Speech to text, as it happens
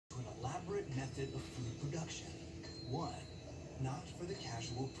method of food production. One, not for the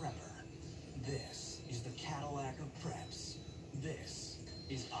casual prepper. This is the Cadillac of preps. This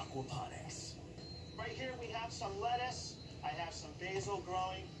is aquaponics. Right here we have some lettuce. I have some basil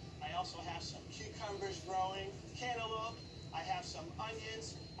growing. I also have some cucumbers growing, cantaloupe. I have some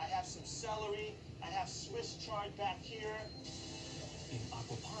onions. I have some celery. I have Swiss chard back here. In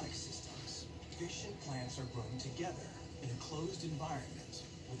aquaponic systems, fish and plants are grown together in a closed environment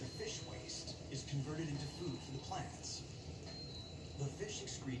where the fish waste is converted into food for the plants. The fish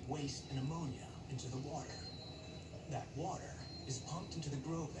excrete waste and ammonia into the water. That water is pumped into the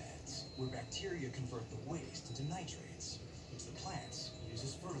grow beds where bacteria convert the waste into nitrates, which the plants use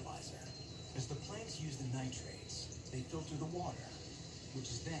as fertilizer. As the plants use the nitrates, they filter the water, which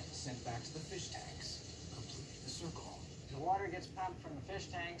is then sent back to the fish tanks, completing the circle. The water gets pumped from the fish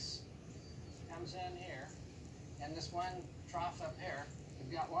tanks, comes in here, and this one trough up here,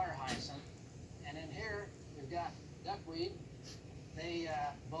 we've got water hyacinth, and in here we've got duckweed. They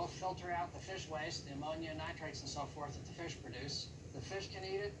both filter out the fish waste, the ammonia, nitrates, and so forth that the fish produce. The fish can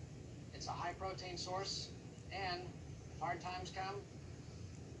eat it. It's a high protein source, and if hard times come,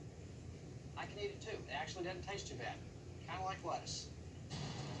 I can eat it too. It actually doesn't taste too bad, kind of like lettuce.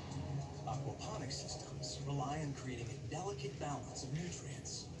 Aquaponic systems rely on creating a delicate balance of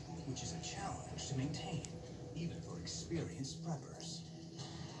nutrients, which is a challenge to maintain, even for experienced preppers.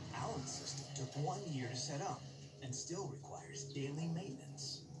 Alan's system took 1 year to set up and still requires daily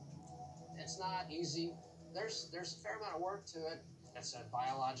maintenance. It's not easy. There's a fair amount of work to it. It's a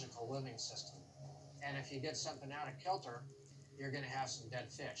biological living system. And if you get something out of kilter, you're going to have some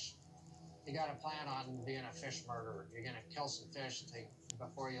dead fish. You got to plan on being a fish murderer. You're going to kill some fish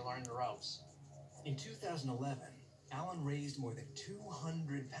before you learn the ropes. In 2011, Alan raised more than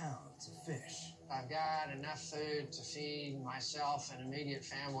 200 pounds of fish. I've got enough food to feed myself and immediate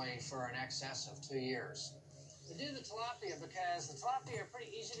family for an excess of 2 years. We do the tilapia because the tilapia are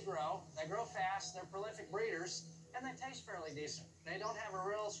pretty easy to grow. They grow fast, they're prolific breeders, and they taste fairly decent. They don't have a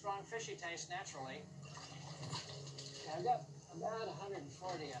real strong fishy taste naturally. Yeah, I've got about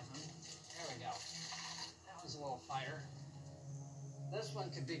 140 of them. There we go. That was a little fighter. This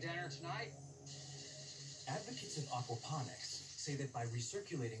one could be dinner tonight. Advocates of aquaponics say that by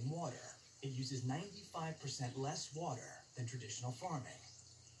recirculating water, it uses 95% less water than traditional farming.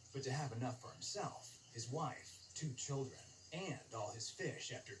 But to have enough for himself, his wife, 2 children, and all his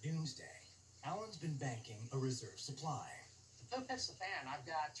fish after Doomsday, Alan's been banking a reserve supply. The poop hits the fan. I've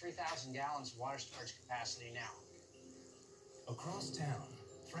got 3,000 gallons of water storage capacity now. Across town,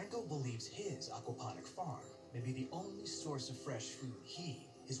 Franco believes his aquaponic farm may be the only source of fresh food he,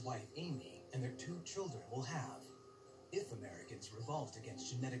 his wife Amy, and their 2 children will have. If Americans revolt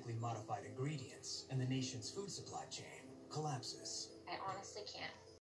against genetically modified ingredients and the nation's food supply chain collapses. I honestly can't